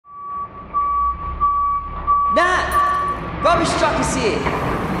Rubbish truck is here.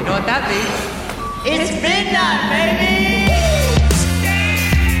 You know what that means? It's midnight, baby!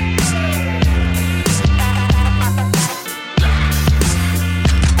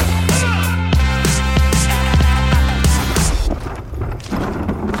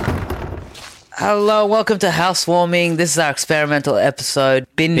 Hello, welcome to Housewarming. This is our experimental episode,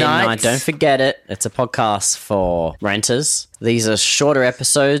 Bin Night. Don't forget it. It's a podcast for renters. These are shorter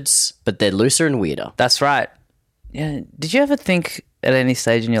episodes, but they're looser and weirder. That's right. Yeah. Did you ever think at any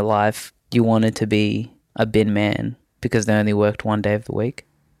stage in your life you wanted to be a bin man because they only worked one day of the week?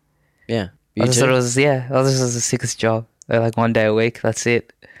 Yeah. I just thought it was, this was the sickest job. They're like 1 day a week, that's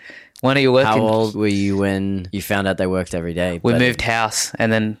it. When are you working? How old were you when you found out they worked every day? We moved house and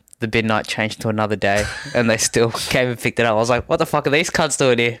then the bin night changed to another day and they still came and picked it up. I was like, what the fuck are these cunts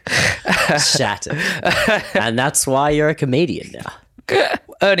doing here? Shattered. And that's why you're a comedian now.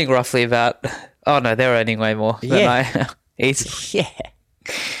 Earning roughly about... Oh, no, they're earning way more than I am. Easy. Yeah.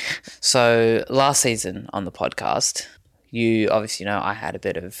 So last season on the podcast, you obviously know I had a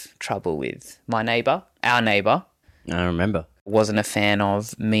bit of trouble with my neighbour. Our neighbour. I remember. Wasn't a fan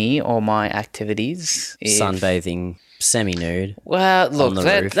of me or my activities. Sunbathing, semi-nude. Well, look, on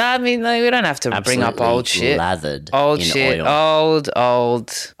the roof. I mean, like, we don't have to bring up old shit. Lathered old in shit. oil.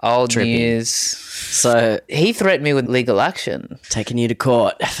 Old Tripping. news. So He threatened me with legal action. taking you to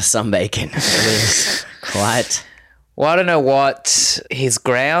court for sunbaking. It was quite... Well, I don't know what his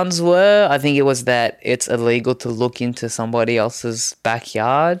grounds were. I think it was that it's illegal to look into somebody else's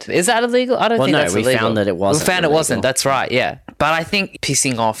backyard. Is that illegal? I don't think that's illegal. we found that it wasn't. We found illegal. it wasn't. That's right, yeah. But I think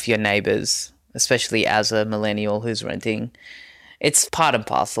pissing off your neighbours, especially as a millennial who's renting, it's part and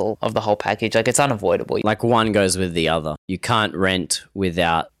parcel of the whole package. Like, it's unavoidable. Like, one goes with the other. You can't rent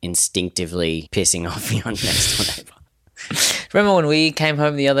without instinctively pissing off your next door neighbour. Remember when we came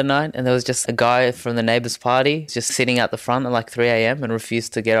home the other night and there was just a guy from the neighbour's party just sitting out the front at like 3 a.m. and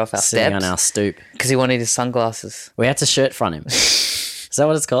refused to get off our Sitting steps on our stoop. because he wanted his sunglasses. We had to shirt front him. Is that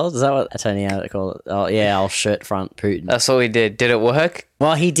what it's called? Is that what Tony had to call it? Oh, yeah, I'll shirt front Putin. That's what we did. Did it work?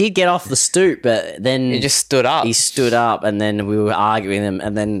 Well, he did get off the stoop, but then... He just stood up. He stood up, and then we were arguing him,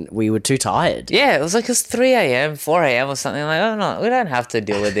 and then we were too tired. Yeah, it was like it's 3 a.m., 4 a.m. or something. Like, oh no, we don't have to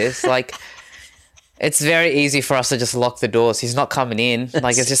deal with this. Like, it's very easy for us to just lock the doors. He's not coming in.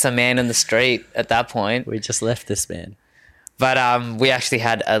 Like, it's just a man in the street at that point. We just left this man. But we actually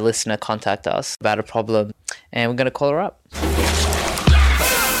had a listener contact us about a problem, and we're going to call her up.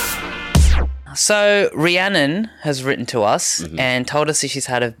 So Rhiannon has written to us and told us that she's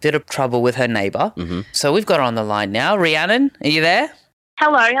had a bit of trouble with her neighbour. So we've got her on the line now. Rhiannon, are you there?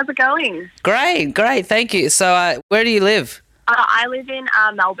 Hello, how's it going? Great, thank you. So where do you live? I live in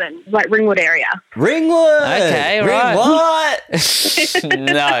Melbourne, like Ringwood area. Ringwood! Okay, right. What?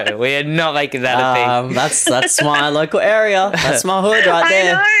 No, we are not making that a thing. That's my local area. That's my hood right I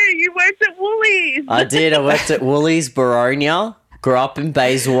there. know, you worked at Woolies. I did. I worked at Woolies, Baronia. Grew up in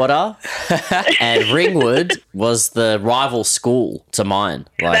Bayswater, and Ringwood was the rival school to mine.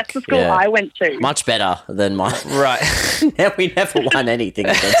 Like, That's the school I went to. Much better than mine. Right. Yeah, we never won anything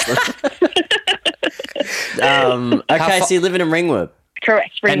against them. Okay, so you're living in Ringwood.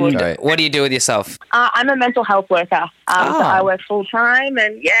 Correct, Ringwood. And what do you do with yourself? I'm a mental health worker, so I work full-time,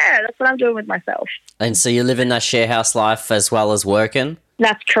 and yeah, that's what I'm doing with myself. And so you live in that share house life as well as working?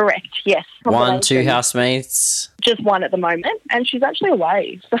 That's correct, yes. 1, 2 housemates? Just one at the moment, and she's actually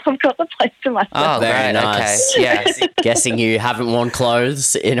away, so I've got the place to myself. Oh, Very great, nice. okay. Yeah. Guessing you haven't worn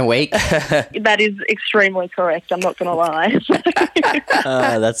clothes in a week? That is extremely correct, I'm not going to lie.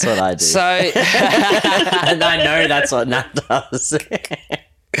 That's what I do. So, And I know that's what Nat does.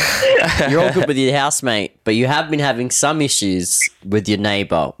 You're all good with your housemate, but you have been having some issues with your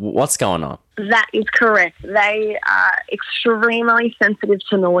neighbour. What's going on? That is correct. They are extremely sensitive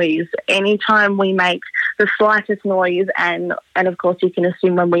to noise. Anytime we make the slightest noise, and of course you can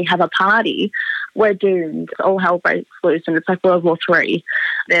assume when we have a party, we're doomed. All hell breaks loose, and it's like World War III.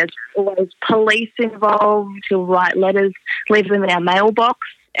 There's always police involved. He'll write letters, leave them in our mailbox,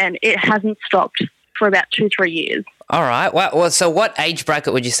 and it hasn't stopped for about 2-3 years. all right. Well, so what age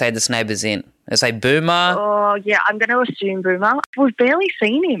bracket would you say this neighbour's in? Is a boomer? Oh, yeah, I'm going to assume boomer. We've barely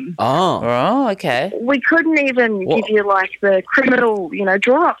seen him. Oh, okay. We couldn't even give you, like, the criminal,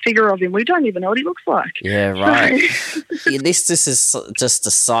 draw-up figure of him. We don't even know what he looks like. Yeah, right. This is just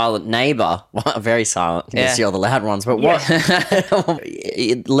a silent neighbour. Well, very silent. Yes, you're the loud ones. But what?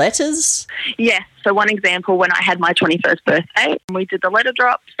 Letters? Yes. So one example, when I had my 21st birthday, we did the letter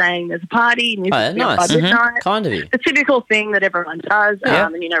drop saying there's a party. And nice. Midnight. Kind of you. The typical thing that everyone does,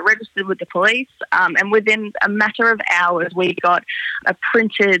 and, registered with the police. And within a matter of hours, we got a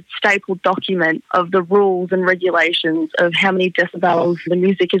printed, stapled document of the rules and regulations of how many decibels the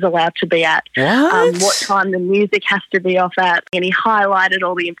music is allowed to be at, what time the music has to be off at, and he highlighted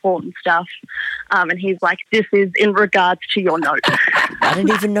all the important stuff. And he's like, this is in regards to your note. I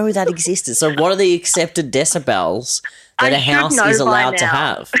didn't even know that existed. So what are the accepted decibels that a house is allowed to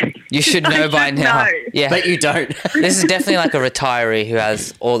have? You should know by now. Know. Yeah. But you don't. This is definitely like a retiree who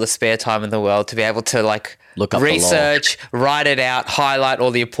has all the spare time in the world to be able to Look up the law. research, write it out, highlight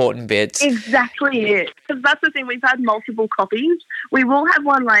all the important bits. Exactly it. Because that's the thing. We've had multiple copies. We will have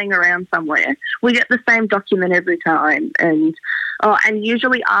one laying around somewhere. We get the same document every time. And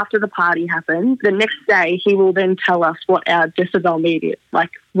usually after the party happens, the next day he will then tell us what our decibel meter,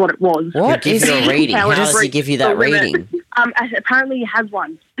 what it was. What He'll give you a reading. How does he give you that reading? Apparently he has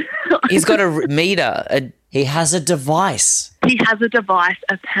one. He's got a meter. He has a device. He has a device,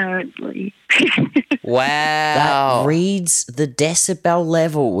 apparently. Wow. That reads the decibel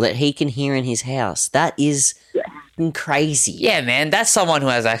level that he can hear in his house. That is crazy. Yeah, man. That's someone who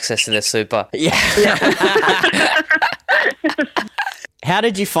has access to the super. Yeah. How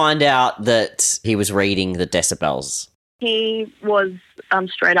did you find out that he was reading the decibels? He was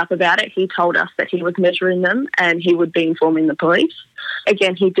straight up about it. He told us that he was measuring them and he would be informing the police.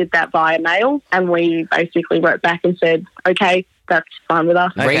 Again, he did that via mail, and we basically wrote back and said, okay, that's fine with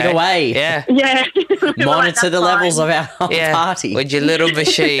us. Okay. Read away. Yeah. Yeah. Monitor the levels of our party. With your little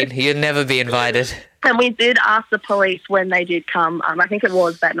machine, you'll never be invited. And we did ask the police when they did come. I think it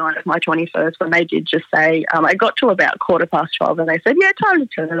was that night of my 21st when they did just say, I got to about 12:15 and they said, yeah, time to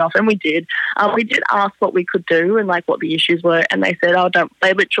turn it off. And we did. We did ask what we could do and what the issues were. And they said,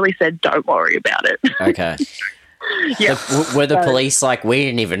 they literally said, don't worry about it. Okay. Yeah. Were the police like, we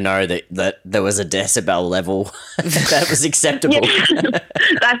didn't even know that there was a decibel level that was acceptable? Yeah.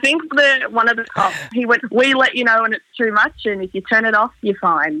 I think one of the cops, he went, we let you know when it's too much, and if you turn it off, you're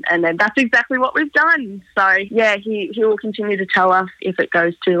fine. And then that's exactly what we've done. So, yeah, he will continue to tell us if it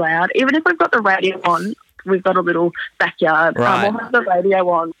goes too loud. Even if we've got the radio on, we've got a little backyard. Right. We'll have the radio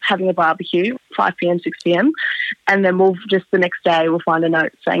on, having a barbecue, 5 p.m, 6 p.m, and then we'll just the next day we'll find a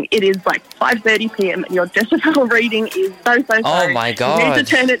note saying it is 5:30 p.m. and your decibel reading is so. Oh my God. You need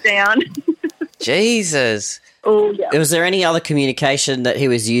to turn it down. Jesus. Oh yeah. Was there any other communication that he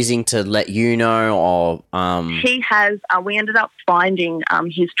was using to let you know, or He has. We ended up finding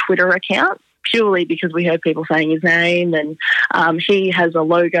his Twitter account. Purely because we heard people saying his name, and he has a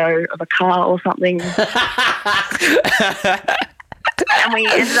logo of a car or something. And we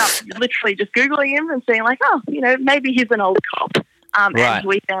ended up literally just Googling him and seeing maybe he's an old cop. Right. And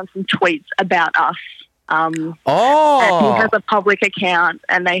we found some tweets about us. And Oh. he has a public account,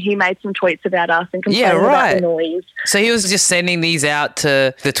 and he made some tweets about us and complained about the noise. So he was just sending these out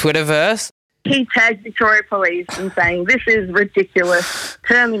to the Twitterverse? He tagged Victoria Police and saying, this is ridiculous.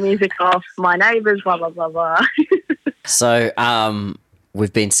 Turn the music off. My neighbours, blah, blah, blah, blah. So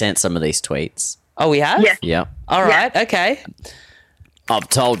we've been sent some of these tweets. Oh, we have? Yes. Yeah. All right, okay. I've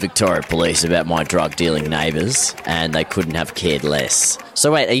told Victoria Police about my drug dealing neighbours, and they couldn't have cared less.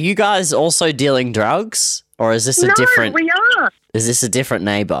 So wait, are you guys also dealing drugs, or is this a different? No, we are. Is this a different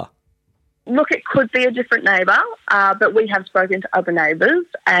neighbour? Look, it could be a different neighbour, but we have spoken to other neighbours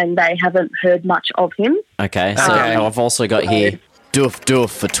and they haven't heard much of him. Okay, so I've also got here doof doof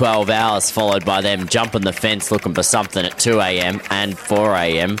for 12 hours, followed by them jumping the fence looking for something at 2 a.m. and 4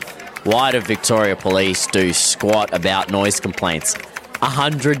 a.m. Why do Victoria Police do squat about noise complaints?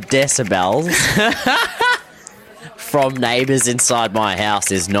 100 decibels from neighbours inside my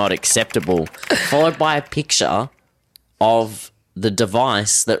house is not acceptable. Followed by a picture of the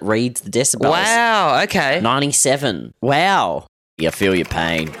device that reads the decibels. Wow, okay. 97. Wow. Yeah, I feel your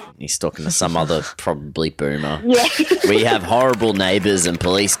pain. He's talking to some other probably boomer. Yeah. We have horrible neighbours and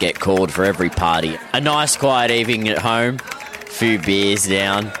police get called for every party. A nice quiet evening at home, few beers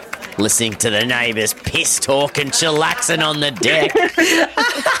down, listening to the neighbours piss talk and chillaxing on the deck.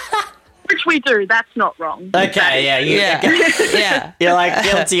 Which we do. That's not wrong. Okay, yeah. Yeah. You're like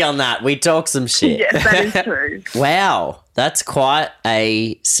guilty on that. We talk some shit. Yes, that is true. Wow, that's quite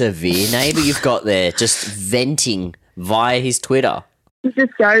a severe neighbour you've got there, just venting via his Twitter. He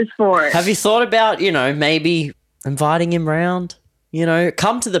just goes for it. Have you thought about, maybe inviting him round?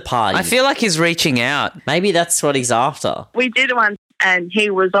 Come to the party. I feel like he's reaching out. Maybe that's what he's after. We did once and he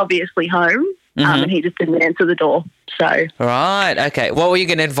was obviously home and he just didn't answer the door. So, Right, okay. What were you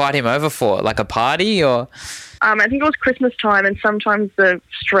going to invite him over for? Like a party or? I think it was Christmas time and sometimes the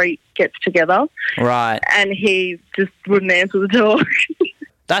street gets together Right. and he just wouldn't answer the door.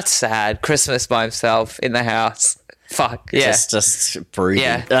 That's sad. Christmas by himself in the house. Fuck. Yeah. Just brooding.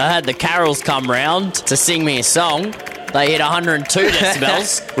 Yeah. I had the Carols come round to sing me a song. They hit 102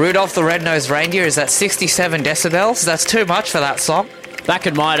 decibels. Rudolph the Red-Nosed Reindeer is at 67 decibels. That's too much for that song. Back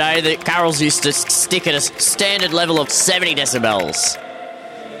in my day, the Carols used to stick at a standard level of 70 decibels.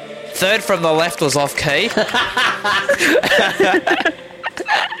 Third from the left was off key.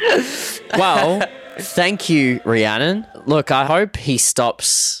 Well, thank you, Rhiannon. Look, I hope he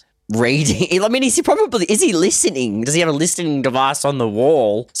stops reading. I mean, is he listening? Does he have a listening device on the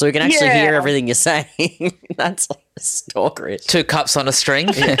wall so he can actually hear everything you're saying? That's like a stalker. 2 cups on a string.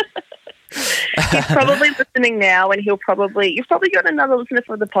 He's probably listening now, and you've probably got another listener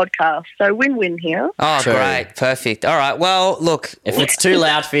for the podcast. So win-win here. Oh, True. great. Perfect. All right. Well, look. If it's too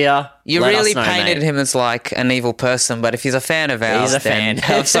loud for you, You let really us know, painted mate. him as like an evil person, but if he's a fan of ours, He's a fan.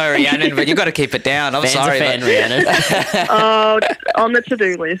 then I'm sorry, Rhiannon, but you've got to keep it down. I'm Fan's sorry. a fan, but- Rhiannon. Oh, on the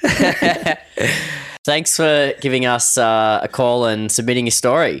to-do list. Thanks for giving us a call and submitting your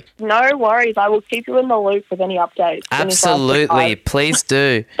story. No worries. I will keep you in the loop with any updates. Absolutely. Please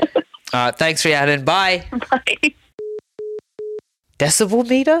do. All right. Thanks, Rhiannon. Bye. Bye. Decibel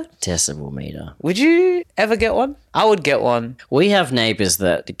meter? Decibel meter. Would you ever get one? I would get one. We have neighbours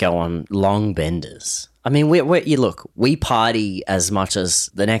that go on long benders. I mean, we party as much as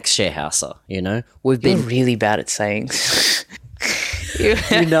the next sharehouser, you know? We've You're been... really bad at saying.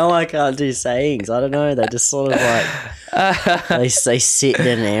 You know I can't do sayings. I don't know. They're just sort of like... they sit in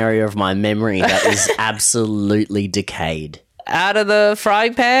an area of my memory that is absolutely decayed. Out of the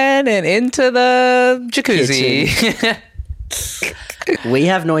frying pan and into the jacuzzi. We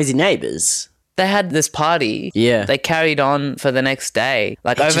have noisy neighbours. They had this party. Yeah. They carried on for the next day.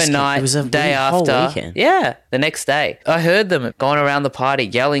 Like It just- overnight, it was a day whole after. weekend. Yeah, the next day. I heard them going around the party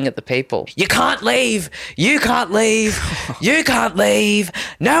yelling at the people. You can't leave! You can't leave! You can't leave!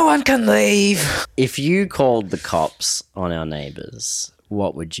 No one can leave! If you called the cops on our neighbours,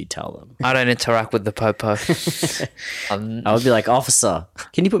 what would you tell them? I don't interact with the popo. I would be like, officer,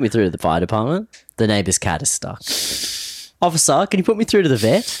 can you put me through to the fire department? The neighbour's cat is stuck. Officer, can you put me through to the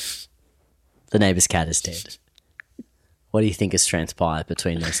vet? The neighbour's cat is dead. What do you think has transpired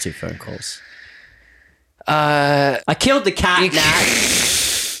between those 2 phone calls? I killed the cat,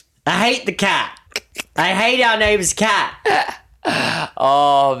 Nat. I hate the cat. I hate our neighbour's cat.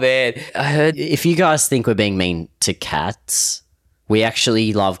 Oh, man. I heard... If you guys think we're being mean to cats, we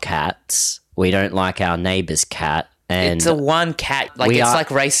actually love cats. We don't like our neighbour's cat. And It's a one cat. Like, We it's are- like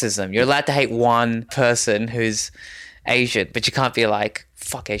racism. You're allowed to hate one person who's Asian, but you can't be like,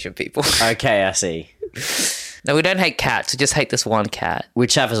 fuck Asian people. okay, I see. No, we don't hate cats. We just hate this one cat.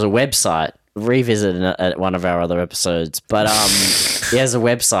 Which have as a website, revisit it at one of our other episodes, but he has a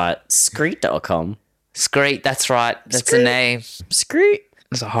website, screet.com. Screet, that's right. That's Screet. the name. Screet.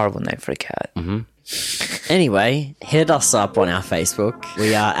 It's a horrible name for a cat. Anyway, hit us up on our Facebook.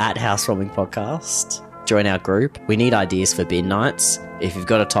 We are at Housewarming Podcast. Join our group. We need ideas for bin nights. If you've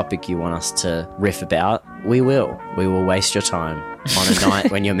got a topic you want us to riff about, we will. We will waste your time on a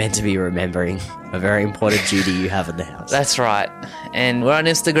night when you're meant to be remembering a very important duty you have in the house. That's right. And we're on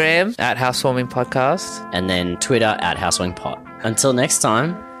Instagram at Housewarming Podcast. And then Twitter at Housewarming Pod. Until next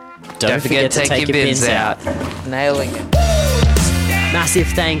time, don't forget to take your bins out. Nailing it. Massive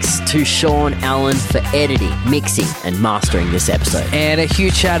thanks to Sean Allen for editing, mixing, and mastering this episode. And a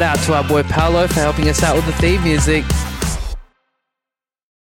huge shout out to our boy Paolo for helping us out with the theme music.